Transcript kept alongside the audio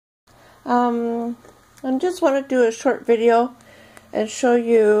I just want to do a short video and show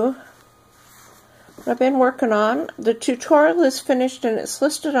you what I've been working on. The tutorial is finished and it's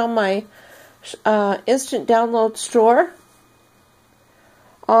listed on my instant download store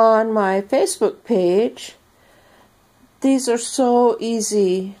on my Facebook page. These are so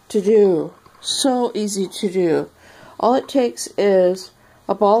easy to do. So easy to do. All it takes is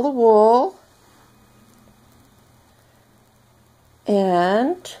a ball of wool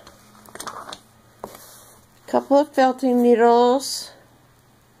and a couple of felting needles.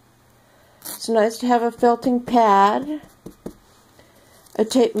 It's nice to have a felting pad, a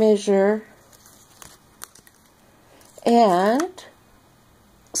tape measure, and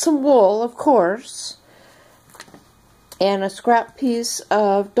some wool, of course, and a scrap piece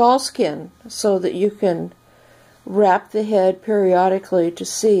of doll skin so that you can wrap the head periodically to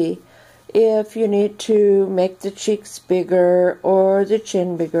see if you need to make the cheeks bigger or the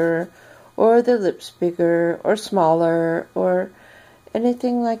chin bigger or the lips bigger or smaller or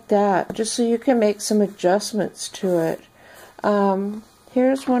anything like that, just so you can make some adjustments to it.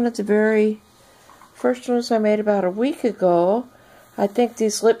 Here's one of the very first ones I made about a week ago. I think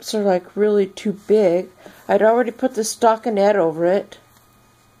these lips are like really too big. I'd already put the stockinette over it,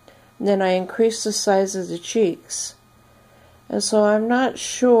 and then I increased the size of the cheeks. And so I'm not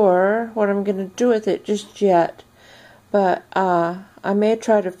sure what I'm going to do with it just yet, but I may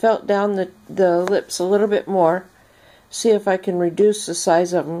try to felt down the lips a little bit more, see if I can reduce the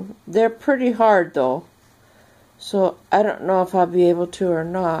size of them. They're pretty hard though, so I don't know if I'll be able to or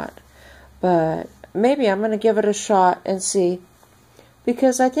not, but maybe I'm going to give it a shot and see,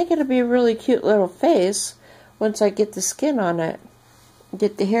 because I think it'll be a really cute little face once I get the skin on it,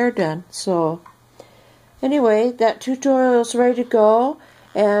 get the hair done. So anyway, that tutorial is ready to go,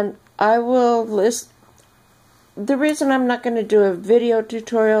 and I will list. The reason I'm not going to do a video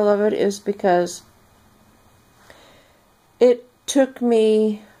tutorial of it is because it took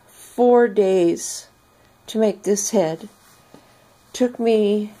me 4 days to make this head. Took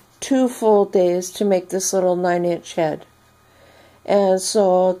me 2 full days to make this little 9-inch head. And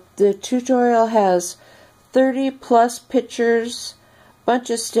so the tutorial has 30 plus pictures, bunch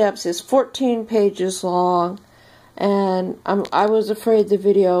of steps. It's 14 pages long, and I was afraid the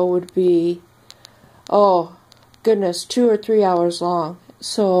video would be, oh goodness, 2 or 3 hours long.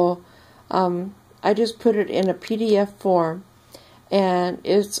 So I just put it in a PDF form, and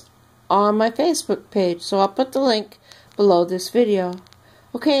it's on my Facebook page, so I'll put the link below this video.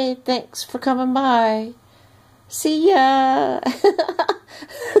 Okay, thanks for coming by. See ya!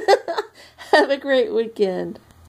 Have a great weekend.